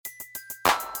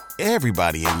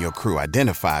Everybody in your crew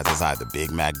identifies as either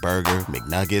Big Mac Burger,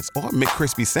 McNuggets, or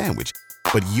McCrispy Sandwich.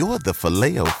 But you're the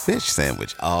Filet-O-Fish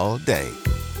Sandwich all day.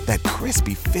 That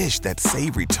crispy fish, that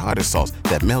savory tartar sauce,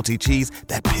 that melty cheese,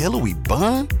 that pillowy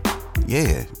bun.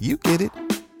 Yeah, you get it.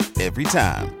 Every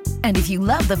time. And if you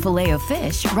love the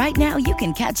Filet-O-Fish, right now you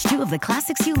can catch two of the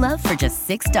classics you love for just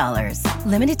 $6.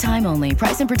 Limited time only.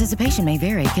 Price and participation may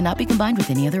vary. Cannot be combined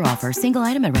with any other offer. Single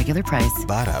item at regular price.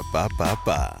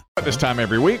 Ba-da-ba-ba-ba. At this time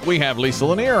every week, we have Lisa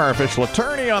Lanier, our official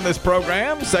attorney on this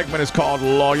program. Segment is called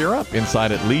Lawyer Up.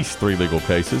 Inside at least 3 legal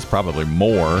cases, probably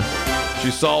more.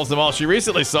 She solves them all. She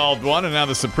recently solved one, and now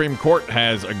the Supreme Court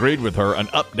has agreed with her. An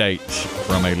update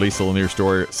from a Lisa Lanier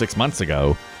story 6 months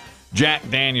ago. Jack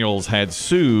Daniels had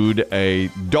sued a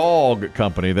dog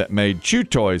company that made chew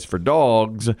toys for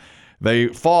dogs. They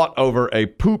fought over a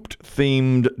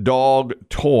pooped-themed dog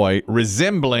toy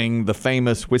resembling the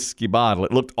famous whiskey bottle.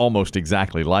 It looked almost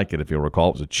exactly like it, if you'll recall.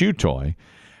 It was a chew toy.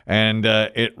 And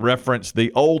it referenced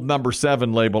the old number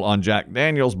 7 label on Jack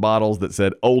Daniels bottles that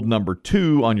said old number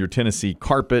 2 on your Tennessee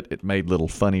carpet. It made little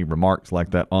funny remarks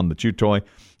like that on the chew toy.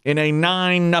 In a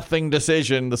 9-0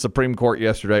 decision, the Supreme Court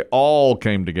yesterday all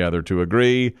came together to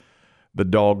agree the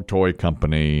dog toy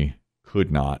company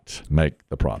could not make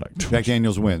the product. Jack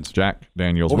Daniels wins. Jack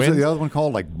Daniels wins. wins. What was the other one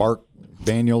called? Like Bark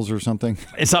Daniels or something?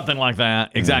 It's something like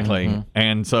that. Exactly. Mm-hmm.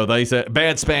 And so they said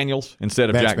Bad Spaniels instead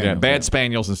of Jack Daniels. Bad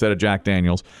Spaniels instead of Jack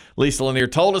Daniels. Lisa Lanier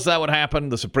told us that would happen.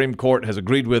 The Supreme Court has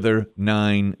agreed with her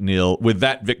 9-0. With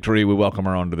that victory, we welcome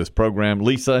her onto this program.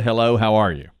 Lisa, hello. How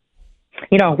are you?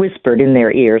 You know, I whispered in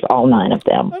their ears, all 9 of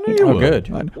them. Oh, good.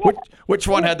 Which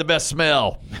one had the best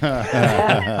smell?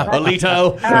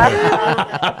 Alito?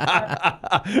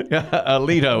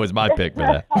 Alito is my pick for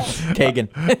that. Kagan.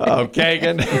 Oh,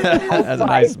 Kagan. Has a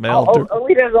nice smell.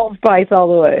 Alito's Old Spice all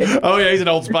the way. Oh, yeah, he's an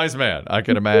Old Spice man. I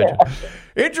can imagine. Yeah.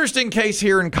 Interesting case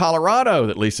here in Colorado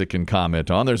that Lisa can comment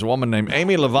on. There's a woman named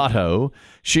Amy Lovato.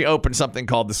 She opened something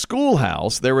called the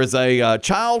Schoolhouse. There is a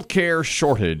child care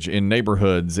shortage in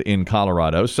neighborhoods in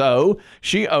Colorado. So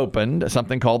she opened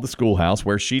something called the Schoolhouse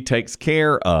where she takes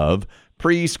care of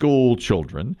preschool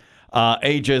children,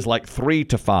 ages like 3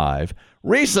 to 5.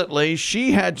 Recently,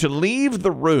 she had to leave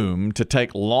the room to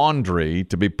take laundry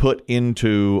to be put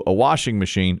into a washing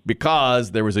machine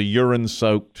because there was a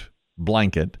urine-soaked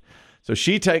blanket. So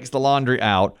she takes the laundry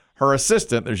out. Her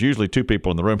assistant, there's usually 2 people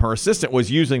in the room, her assistant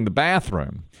was using the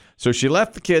bathroom. So she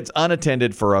left the kids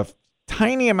unattended for a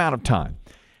tiny amount of time.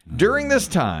 During this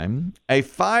time, a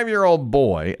 5-year-old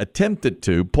boy attempted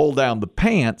to pull down the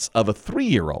pants of a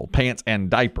 3-year-old, pants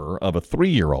and diaper of a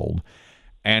 3-year-old.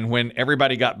 And when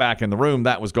everybody got back in the room,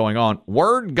 that was going on.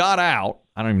 Word got out.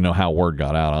 I don't even know how word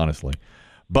got out, honestly.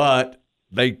 But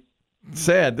they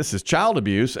said this is child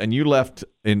abuse and you left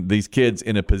these kids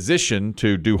in a position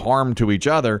to do harm to each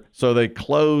other, so they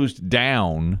closed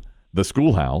down the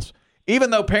schoolhouse, even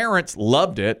though parents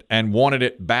loved it and wanted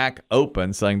it back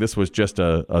open, saying this was just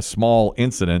a small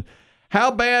incident. How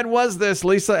bad was this,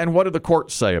 Lisa, and what did the court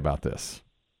say about this?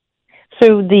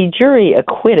 So the jury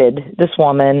acquitted this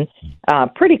woman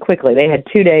pretty quickly. They had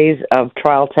 2 days of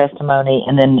trial testimony,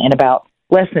 and then in about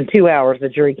less than 2 hours, the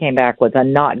jury came back with a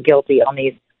not guilty on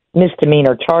these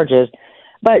misdemeanor charges.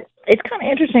 But it's kind of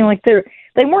interesting, like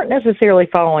they weren't necessarily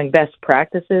following best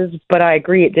practices, but I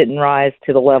agree it didn't rise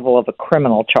to the level of a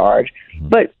criminal charge. Mm-hmm.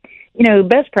 But, you know,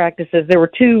 best practices, there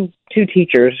were two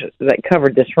teachers that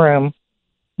covered this room.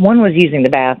 One was using the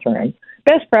bathroom.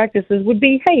 Best practices would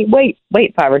be, hey, wait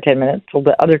 5 or 10 minutes till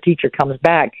the other teacher comes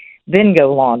back, then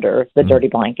go launder the dirty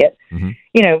blanket. Mm-hmm.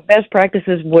 You know, best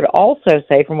practices would also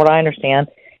say, from what I understand,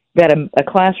 that a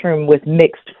classroom with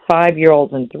mixed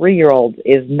 5-year-olds and 3-year-olds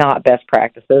is not best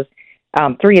practices.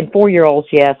 3 and 4-year-olds,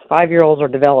 yes. 5-year-olds are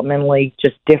developmentally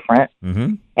just different.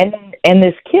 Mm-hmm. And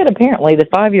this kid, apparently, the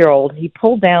 5-year-old, he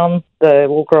pulled down the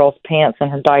little girl's pants and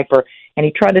her diaper, and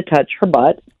he tried to touch her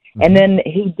butt. Mm-hmm. And then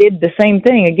he did the same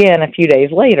thing again a few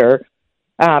days later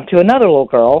to another little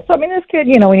girl. So, I mean, this kid,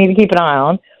 you know, we need to keep an eye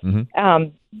on.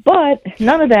 Mm-hmm. But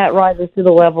none of that rises to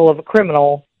the level of a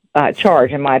criminal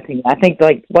charge, in my opinion. I think,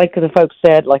 like the folks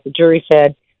said, like the jury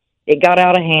said, it got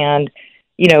out of hand.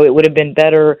 You know, it would have been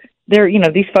better.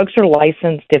 These folks are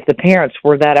licensed. If the parents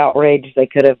were that outraged, they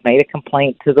could have made a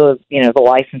complaint to the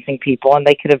licensing people, and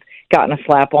they could have gotten a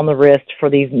slap on the wrist for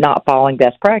these not following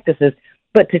best practices.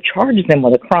 But to charge them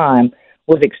with a crime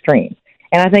was extreme.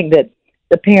 And I think that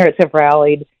the parents have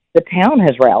rallied. The town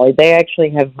has rallied. They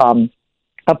actually have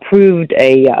approved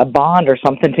a bond or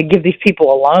something to give these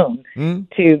people a loan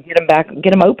to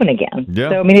get them open again. Yeah.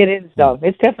 So, I mean,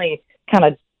 it's definitely kind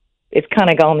of it's kind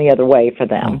of gone the other way for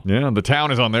them. Yeah, the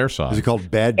town is on their side. Is it called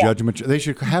bad judgment? They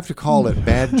should have to call it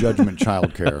bad judgment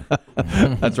childcare.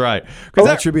 That's right. Well,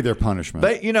 that should be their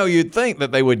punishment. You'd think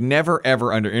that they would never,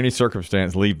 ever, under any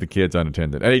circumstance, leave the kids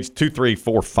unattended at age 2, 3,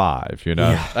 4, 5. You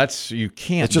know, you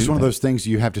can't. It's just one of those things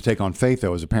you have to take on faith,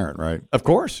 though, as a parent, right? Of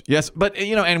course, yes, but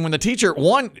and when the teacher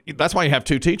that's why you have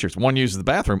 2 teachers. One uses the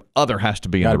bathroom, other has to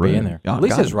be in the room. Be in there.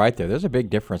 Lisa's right there. There's a big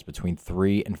difference between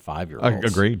 3 and 5-year-olds.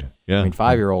 Agreed. Yeah, I mean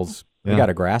 5-year-olds. They got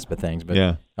a grasp of things,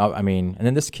 but I mean, and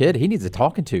then this kid, he needs a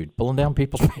talking to, pulling down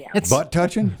people's pants, butt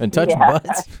touching, and touching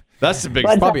butts. That's the big.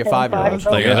 Probably a 5-year-old.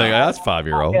 That's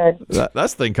 5-year-old.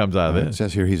 That thing comes out of this. It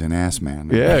says here he's an ass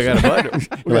man. Yeah, we got a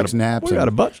butt. We got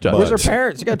a butt touch. Where's their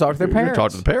parents? You got to talk to their parents.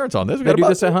 Talk to the parents on this. They do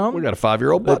this at home. We got a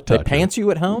 5-year-old butt touch. They pants you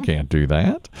at home. Can't do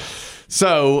that.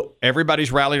 So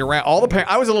everybody's rallied around. All the parents.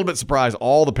 I was a little bit surprised.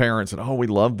 All the parents said, "Oh, we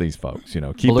love these folks." Keep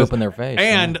blew up in their face,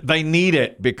 and they need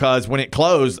it because when it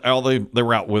closed, they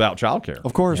were out without childcare.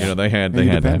 Of course, they had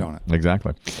depend on it.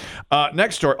 Exactly.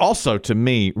 Next story, also to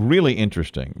me really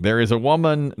interesting. There is a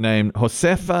woman named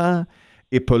Josefa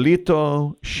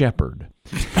Ippolito Shepherd.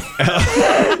 Okay.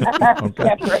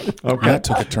 That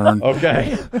took a turn.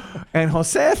 Okay. And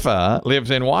Josefa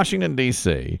lives in Washington,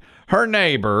 D.C. Her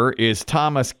neighbor is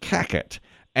Thomas Cackett,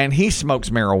 and he smokes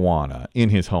marijuana in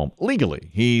his home legally.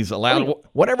 He's allowed,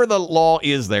 whatever the law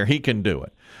is there, he can do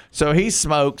it. So he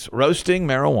smokes roasting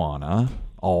marijuana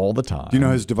all the time. Do you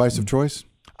know his device of choice?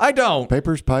 I don't.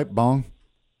 Papers, pipe, bong?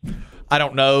 I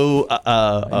don't know.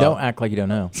 Don't act like you don't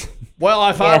know. Well,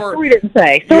 if I were... Story didn't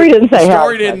say. Story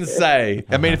didn't say.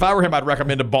 I mean, if I were him, I'd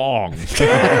recommend a bong.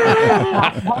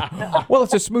 Well,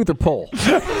 it's a smoother pull.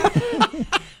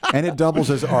 And it doubles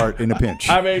as art in a pinch.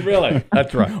 I mean, really.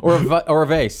 That's right. or a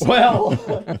vase. Well,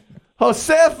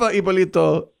 Josefa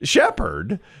Ippolito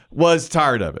Shepherd was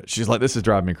tired of it. She's like, this is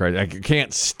driving me crazy. I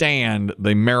can't stand the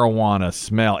marijuana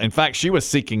smell. In fact, she was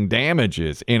seeking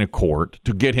damages in a court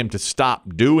to get him to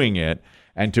stop doing it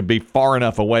and to be far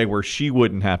enough away where she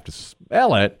wouldn't have to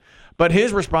smell it. But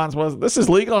his response was, this is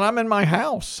legal and I'm in my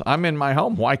house. I'm in my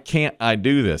home. Why can't I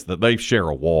do this? That they share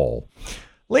a wall.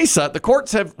 Lisa, the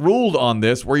courts have ruled on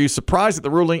this. Were you surprised at the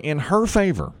ruling in her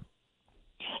favor?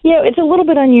 Yeah, it's a little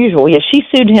bit unusual. Yeah, she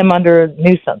sued him under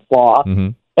nuisance law,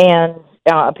 and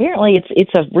apparently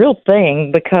it's a real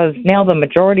thing because now the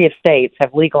majority of states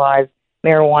have legalized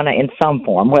marijuana in some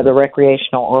form, whether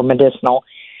recreational or medicinal.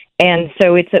 And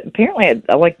so it's apparently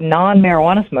like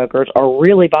non-marijuana smokers are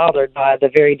really bothered by the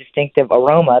very distinctive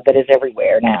aroma that is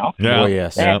everywhere now. Yeah. Oh,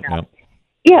 yes. And,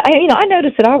 I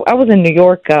noticed that I was in New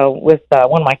York with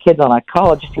one of my kids on a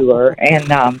college tour, and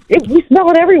we smell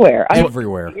it everywhere.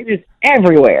 Everywhere. It is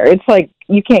everywhere. It's like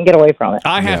you can't get away from it.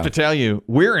 I have to tell you,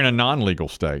 we're in a non-legal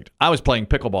state. I was playing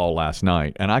pickleball last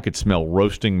night, and I could smell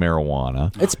roasting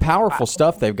marijuana. It's powerful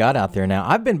stuff they've got out there now.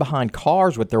 I've been behind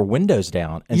cars with their windows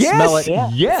down and smell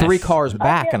it 3 cars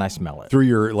back, and I smell it. Through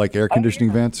your air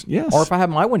conditioning vents? Yes. Or if I have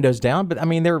my windows down, but I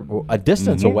mean, they're a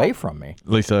distance away from me.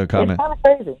 Lisa, a comment? It's kind of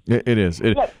crazy. It is.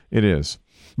 It is.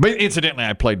 But incidentally,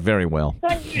 I played very well.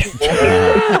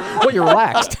 Well, you're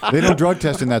relaxed. They don't drug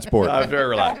test in that sport. I was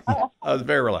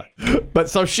very relaxed. But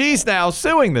so she's now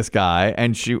suing this guy,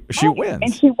 and she wins.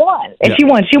 And she won.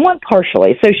 She won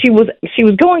partially. So she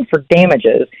was going for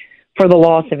damages for the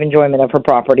loss of enjoyment of her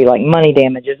property, like money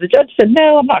damages. The judge said,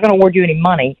 no, I'm not going to award you any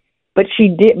money. But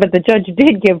the judge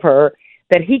did give her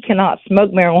that he cannot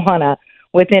smoke marijuana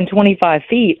within 25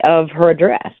 feet of her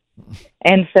address.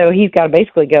 And so he's got to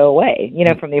basically go away,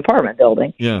 from the apartment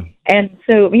building. Yeah. And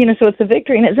so, so it's a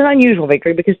victory, and it's an unusual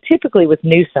victory because typically with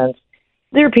nuisance,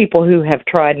 there are people who have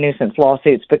tried nuisance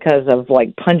lawsuits because of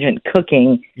like pungent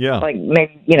cooking, like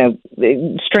maybe,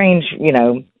 strange,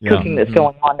 cooking that's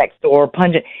going on next door,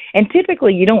 pungent. And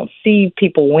typically you don't see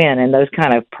people win in those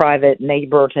kind of private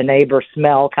neighbor to neighbor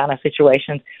smell kind of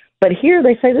situations. But here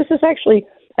they say this is actually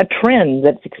a trend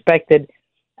that's expected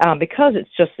because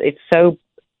it's so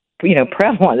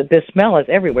prevalent that this smell is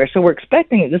everywhere. So we're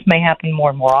expecting that this may happen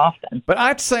more and more often. But I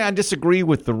have to say I disagree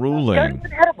with the ruling. Go to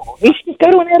an edible. You should just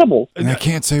go to an edible. And I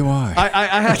can't say why.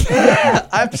 I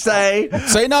have to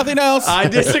say nothing else. I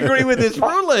disagree with this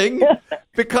ruling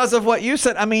because of what you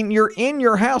said. I mean, you're in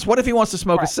your house. What if he wants to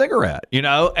smoke a cigarette? And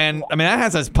I mean that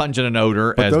has as pungent an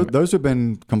odor but as those have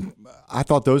been. I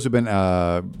thought those have been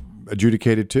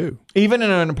adjudicated too. Even in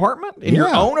an apartment, in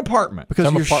your own apartment,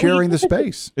 because you're sharing the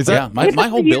space. Is that my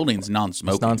whole building's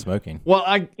non-smoking. It's non-smoking. Well,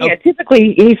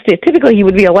 typically he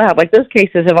would be allowed. Like those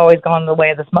cases have always gone the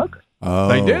way of the smoker. Oh.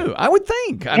 They do. I would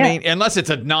think. I mean, unless it's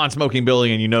a non-smoking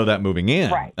building and that moving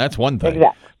in. Right. That's one thing.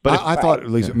 Exactly. But I thought,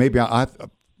 at least, maybe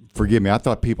forgive me. I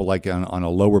thought people like on a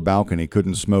lower balcony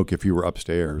couldn't smoke if you were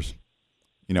upstairs.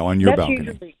 on your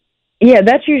balcony.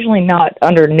 That's usually not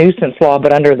under nuisance law,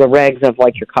 but under the regs of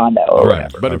like your condo or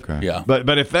whatever.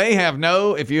 But if they have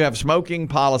if you have smoking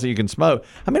policy, you can smoke.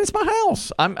 I mean, it's my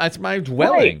house. It's my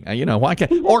dwelling. Right. Why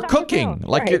can't? Or cooking,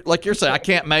 like you're saying, I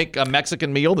can't make a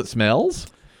Mexican meal that smells.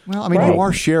 Well, I mean, you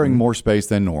are sharing more space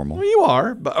than normal. Well, you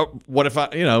are. But what if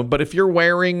But if you're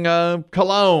wearing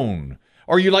cologne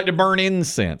or you like to burn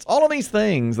incense, all of these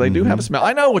things they do have a smell.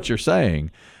 I know what you're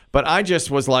saying. But I just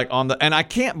was like and I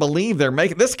can't believe they're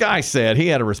making, this guy said, he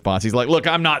had a response. He's like, look,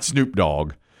 I'm not Snoop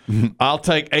Dogg. I'll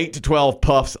take 8 to 12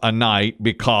 puffs a night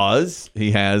because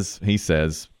he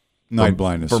says, night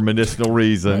blindness. For medicinal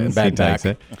reasons. Bad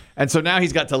back. And so now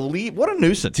he's got to leave. What a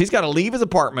nuisance. He's got to leave his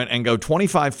apartment and go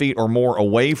 25 feet or more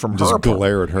away from her. Just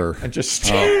glare at her. And just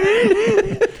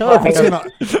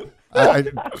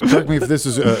Correct me if this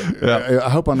is. I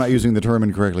hope I'm not using the term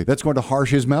incorrectly. That's going to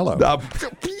harsh his mellow.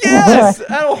 Yes,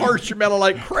 that'll harsh your mellow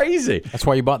like crazy. That's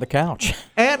why you bought the couch.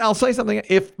 And I'll say something.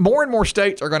 If more and more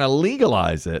states are going to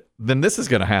legalize it, then this is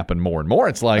going to happen more and more.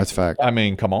 It's like, that's fact. I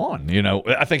mean, come on.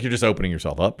 I think you're just opening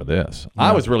yourself up for this. Yeah.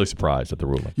 I was really surprised at the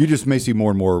ruling. You just may see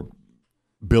more and more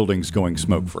buildings going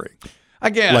smoke free. I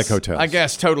guess. Like hotels. I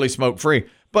guess totally smoke free.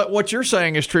 But what you're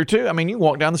saying is true too. I mean, you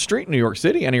walk down the street in New York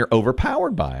City and you're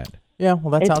overpowered by it. Yeah,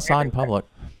 well, that's outside in public.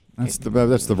 That's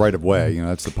the right of way.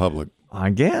 That's the public. I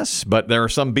guess, but there are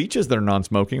some beaches that are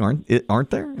non-smoking, aren't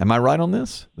there? Am I right on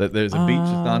this? That there's a beach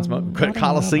that's non-smoking.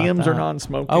 Coliseums are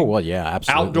non-smoking. Oh well, yeah,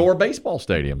 absolutely. Outdoor baseball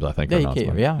stadiums, I think, are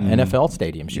non-smoking. NFL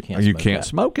stadiums, you can't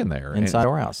smoke in there, inside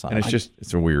or outside. And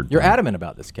it's a weird. You're adamant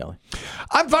about this, Kelly.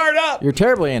 I'm fired up. You're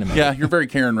terribly animated. Yeah, you're very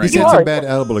Karen right now. He's had some bad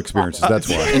edible experiences. That's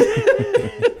why.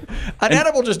 An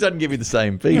edible just doesn't give you the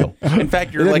same feel. In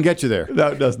fact, it doesn't get you there. No,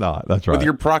 it does not. That's right. With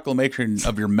your proclamation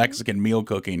of your Mexican meal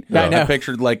cooking, I know. I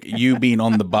pictured like you being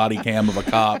on the body cam of a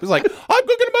cop. It's like, I'm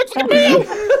cooking a Mexican meal.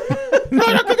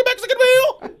 I'm cooking a Mexican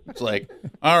meal. It's like,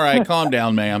 all right, calm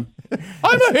down, ma'am.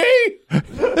 I'm a he.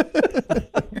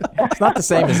 It's not the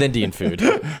same as Indian food.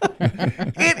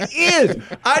 It is.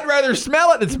 I'd rather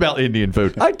smell it than smell Indian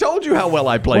food. I told you how well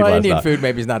I played last Indian night. food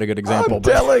maybe is not a good example. I'm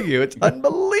telling you, it's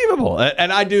unbelievable.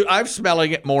 And I'm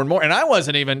smelling it more and more. And I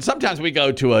wasn't even, sometimes we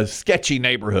go to a sketchy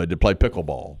neighborhood to play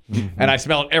pickleball. And I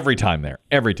smell it every time there.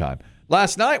 Every time.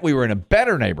 Last night we were in a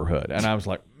better neighborhood, and I was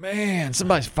like, "Man,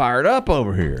 somebody's fired up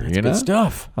over here." That's good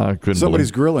stuff. I couldn't.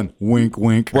 Somebody's grilling. Wink,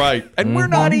 wink. Right, and we're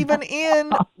not even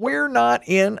in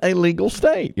a legal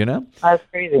state. That's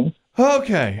crazy.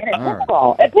 Okay.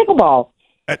 At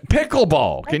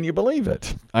pickleball. Can you believe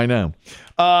it? I know.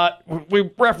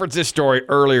 We referenced this story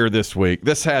earlier this week.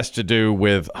 This has to do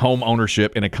with home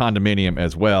ownership in a condominium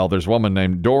as well. There's a woman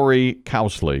named Dory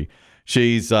Cowsley.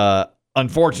 She's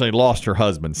unfortunately lost her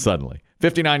husband suddenly.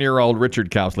 59-year-old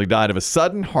Richard Cowsley died of a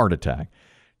sudden heart attack.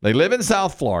 They live in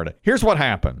South Florida. Here's what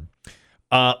happened.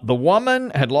 The woman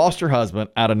had lost her husband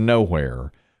out of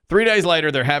nowhere. 3 days later,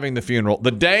 they're having the funeral.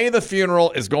 The day the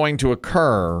funeral is going to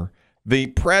occur, the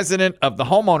president of the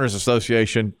Homeowners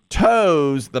Association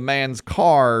tows the man's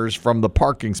cars from the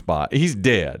parking spot. He's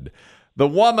dead. The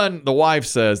wife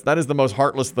says, that is the most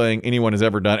heartless thing anyone has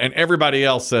ever done. And everybody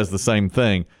else says the same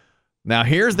thing. Now,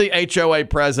 here's the HOA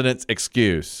president's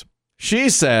excuse. She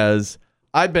says,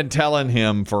 I've been telling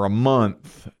him for a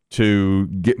month to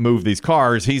move these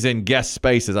cars. He's in guest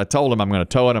spaces. I told him I'm going to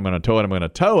tow it. I'm going to tow it. I'm going to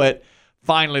tow it.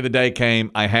 Finally, the day came.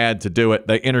 I had to do it.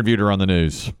 They interviewed her on the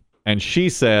news. And she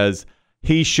says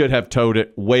he should have towed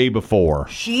it way before.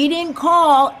 She didn't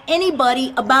call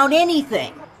anybody about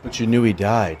anything. But you knew he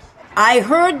died. I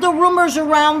heard the rumors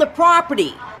around the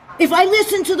property. If I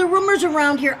listened to the rumors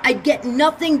around here, I'd get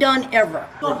nothing done ever.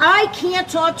 So I can't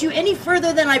talk to you any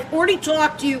further than I've already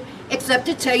talked to you, except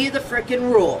to tell you the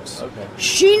frickin' rules. Okay.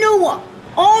 She knew what.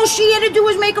 All she had to do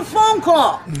was make a phone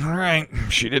call. All right.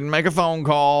 She didn't make a phone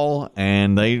call,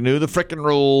 and they knew the frickin'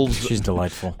 rules. She's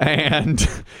delightful. And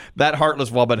that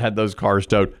heartless woman had those cars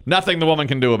towed. Nothing the woman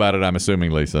can do about it, I'm assuming,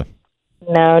 Lisa.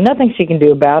 No, nothing she can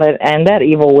do about it. And that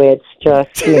evil witch just,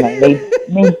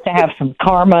 needs to have some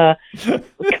karma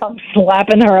come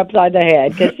slapping her upside the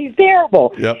head because she's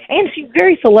terrible. Yep. And she's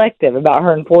very selective about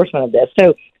her enforcement of this.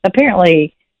 So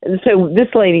apparently, this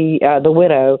lady, the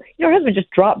widow, her husband just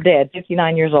dropped dead,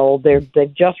 59 years old.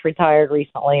 They've just retired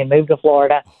recently and moved to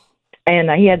Florida.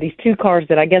 And he had these two cars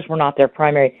that I guess were not their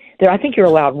primary. I think you're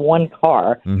allowed one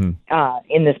car in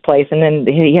this place. And then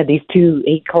he had these two.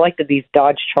 He collected these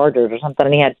Dodge Chargers or something,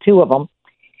 and he had two of them.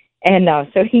 And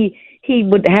so he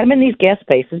would have them in these guest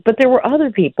spaces, but there were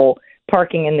other people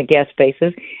parking in the guest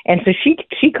spaces. And so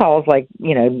she calls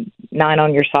 9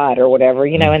 on your side or whatever,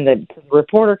 and the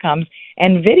reporter comes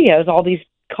and videos all these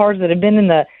cars that have been in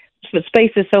the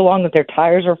space is so long that their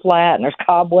tires are flat and there's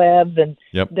cobwebs and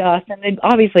dust, and they've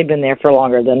obviously been there for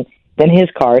longer than his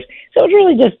cars. So it's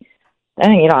really just, I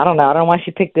don't know. I don't know why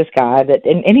she picked this guy.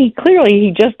 And he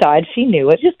just died. She knew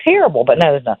it. Just terrible. But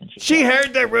no, there's nothing. She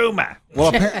heard the rumor.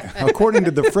 Well, according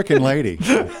to the frickin' lady,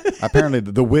 apparently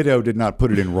the widow did not put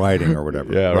it in writing or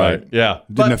whatever. Yeah, right. Yeah.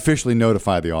 Didn't officially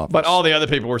notify the office. But all the other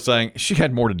people were saying she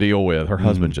had more to deal with. Her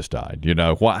husband just died.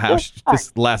 I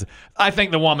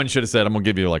think the woman should have said, I'm going to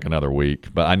give you like another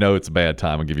week. But I know it's a bad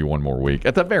time. I'll give you one more week.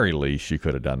 At the very least, she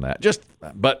could have done that.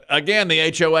 But again, the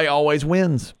HOA always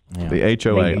wins. Yeah. The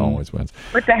HOA always wins.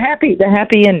 But the happy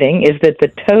ending is that the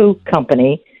tow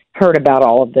company heard about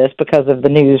all of this because of the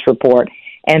news report,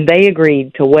 and they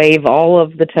agreed to waive all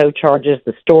of the tow charges,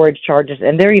 the storage charges,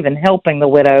 and they're even helping the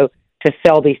widow to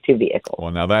sell these two vehicles.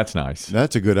 Well, now that's nice.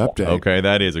 That's a good update. Okay,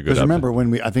 that is a good update. Because remember,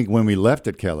 when we left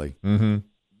it, Kelly,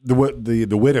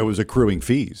 the widow was accruing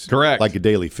fees. Correct. Like a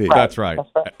daily fee. That's right.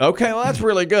 Okay, well, that's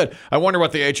really good. I wonder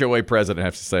what the HOA president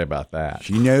has to say about that.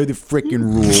 She know the freaking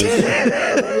rules.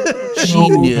 She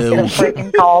knew.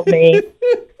 Freaking called me.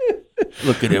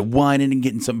 Look at her whining and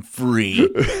getting something free.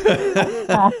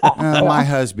 My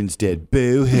husband's dead.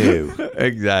 Boo-hoo.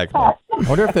 Exactly. I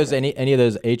wonder if there's any of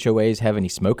those HOAs have any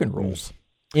smoking rules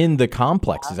in the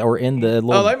complexes or in the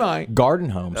little garden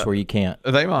homes where you can't.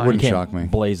 They might. Where you can't shock me.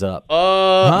 Blaze up.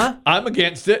 I'm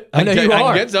against it. I know you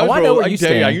are. I know where you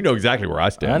stand. You know exactly where I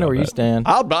stand. I know where you stand.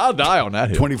 I'll die on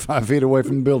that hill. 25 feet away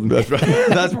from the building. That's right.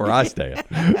 That's where I stand.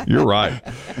 You're right.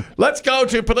 Let's go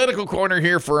to Political Corner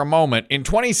here for a moment. In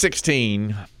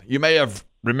 2016, you may have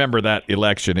remembered that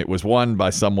election. It was won by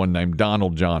someone named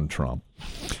Donald John Trump.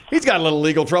 He's got a little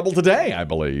legal trouble today, I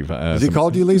believe. Has he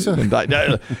called you, Lisa?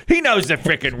 He knows the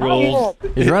freaking rules.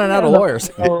 He's running out of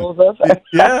lawyers.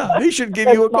 Yeah, he should give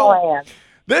you a call.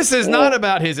 This is not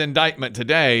about his indictment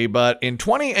today, but in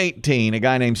 2018, a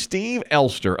guy named Steve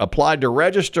Elster applied to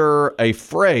register a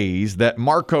phrase that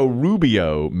Marco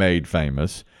Rubio made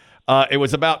famous. It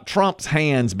was about Trump's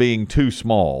hands being too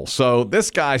small. So this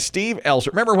guy, Steve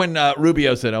Elster, remember when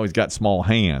Rubio said, he's got small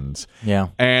hands? Yeah.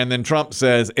 And then Trump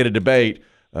says in a debate,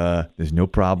 there's no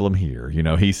problem here.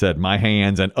 He said, my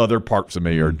hands and other parts of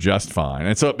me are just fine.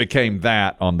 And so it became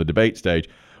that on the debate stage.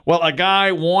 Well, a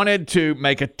guy wanted to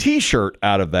make a T-shirt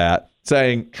out of that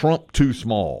saying Trump too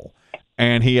small.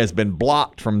 And he has been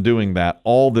blocked from doing that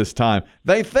all this time.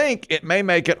 They think it may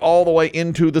make it all the way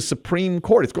into the Supreme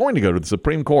Court. It's going to go to the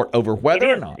Supreme Court over whether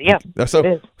or not. Yeah.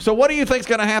 So what do you think is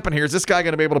going to happen here? Is this guy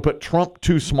going to be able to put Trump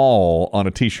too small on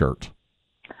a T-shirt?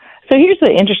 So here's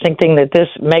the interesting thing that this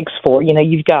makes for,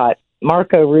 you've got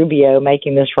Marco Rubio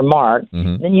making this remark.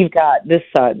 Mm-hmm. Then you've got this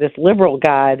liberal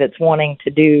guy that's wanting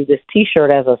to do this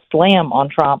T-shirt as a slam on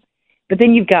Trump. But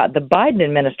then you've got the Biden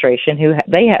administration who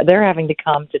they're having to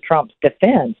come to Trump's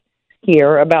defense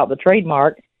here about the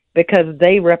trademark because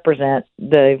they represent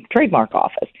the trademark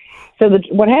office. So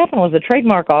what happened was the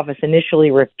trademark office initially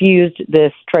refused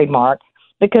this trademark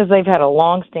because they've had a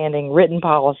long-standing written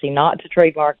policy not to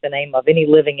trademark the name of any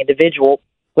living individual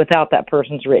without that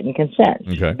person's written consent.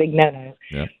 Okay. Big no-no.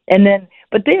 Yeah.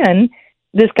 But then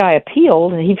this guy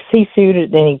appealed, and he sued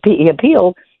and he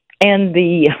appealed, and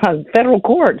the federal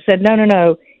court said,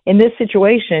 no. In this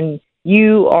situation,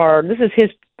 this is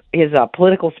his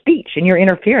political speech, and you're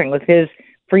interfering with his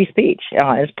free speech,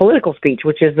 his political speech,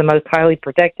 which is the most highly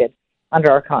protected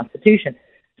under our Constitution.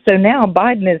 So now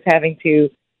Biden is having to,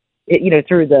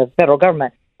 through the federal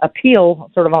government, appeal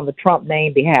sort of on the Trump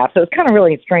name behalf. So it's kind of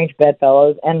really a strange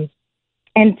bedfellows, and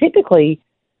typically.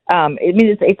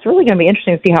 It's really going to be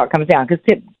interesting to see how it comes down because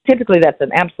typically that's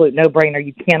an absolute no-brainer.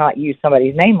 You cannot use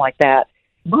somebody's name like that.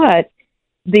 But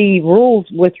the rules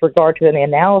with regard to the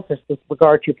analysis with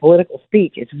regard to political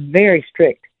speech, it's very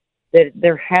strict. That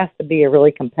there has to be a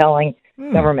really compelling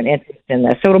government interest in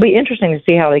this. So it'll be interesting to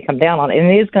see how they come down on it. And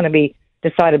it is going to be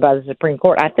decided by the Supreme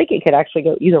Court. I think it could actually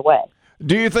go either way.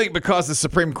 Do you think because the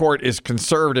Supreme Court is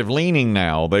conservative-leaning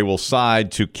now, they will side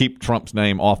to keep Trump's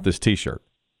name off this T-shirt?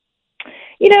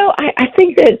 I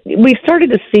think that we've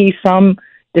started to see some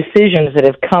decisions that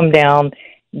have come down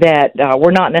that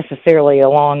were not necessarily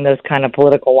along those kind of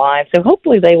political lines. So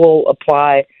hopefully they will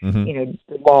apply, the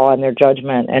law and their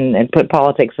judgment and put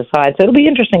politics aside. So it'll be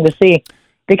interesting to see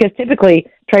because typically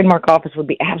trademark office would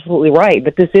be absolutely right,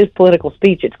 but this is political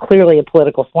speech. It's clearly a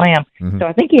political slam. Mm-hmm. So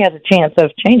I think he has a chance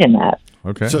of changing that.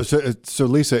 Okay. So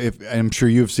Lisa, I'm sure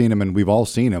you've seen them and we've all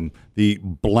seen them, the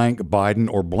blank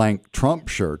Biden or blank Trump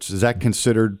shirts. Is that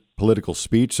considered political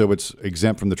speech? So it's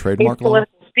exempt from the trademark law?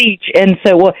 Political speech. And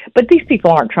so, but these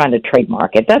people aren't trying to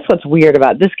trademark it. That's what's weird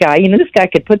about this guy. This guy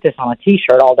could put this on a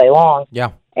T-shirt all day long.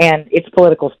 Yeah. and it's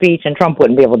political speech, and Trump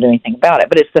wouldn't be able to do anything about it.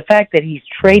 But it's the fact that he's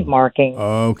trademarking.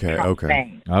 Trump's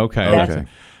name. Okay.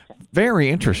 Very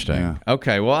interesting. Yeah.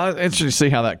 Okay, well, it's interesting to see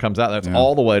how that comes out. That's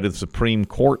all the way to the Supreme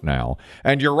Court now.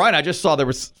 And you're right. I just saw there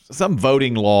was some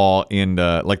voting law in,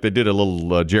 like they did a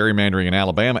little gerrymandering in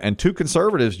Alabama, and 2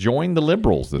 conservatives joined the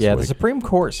liberals this week. Yeah, the Supreme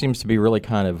Court seems to be really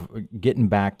kind of getting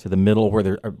back to the middle where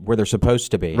they're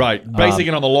supposed to be. Right, basing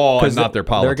it on the law and not their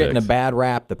politics. They're getting a bad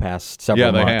rap the past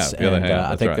several months. Yeah, they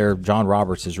have. I think John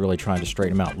Roberts is really trying to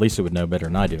straighten them out. Lisa would know better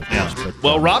than I do, of course. But,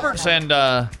 well, Roberts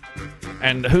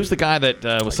and who's the guy that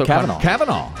was so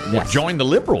Kavanaugh joined the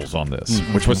liberals on this,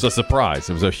 which was a surprise.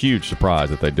 It was a huge surprise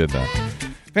that they did that.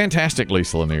 Fantastic,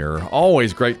 Lisa Lanier.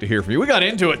 Always great to hear from you. We got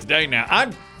into it today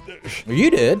now. You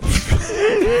did.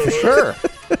 For sure.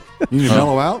 You need to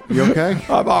mellow out? You okay?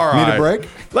 I'm all right. Need a break?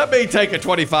 Let me take a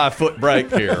 25-foot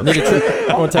break here.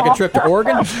 Want to take a trip to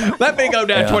Oregon? Let me go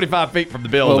down 25 feet from the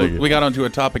building. Well, we got onto a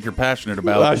topic you're passionate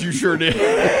about. You sure did.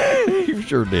 You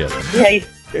sure did. Yeah,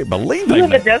 can't believe you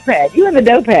and the dope pad. You and the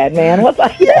dope pad, man. What's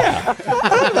like? Yeah.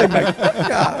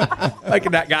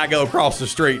 Making that guy go across the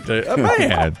street to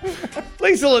man.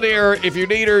 Lisa Lanier, if you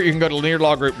need her, you can go to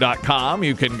lanierlawgroup.com.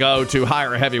 You can go to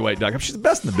hireaheavyweight.com. She's the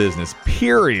best in the business,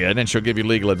 period, and she'll give you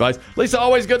legal advice. Lisa,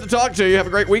 always good to talk to you. Have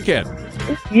a great weekend.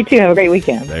 You too. Have a great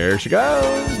weekend. There she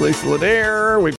goes, Lisa Lanier.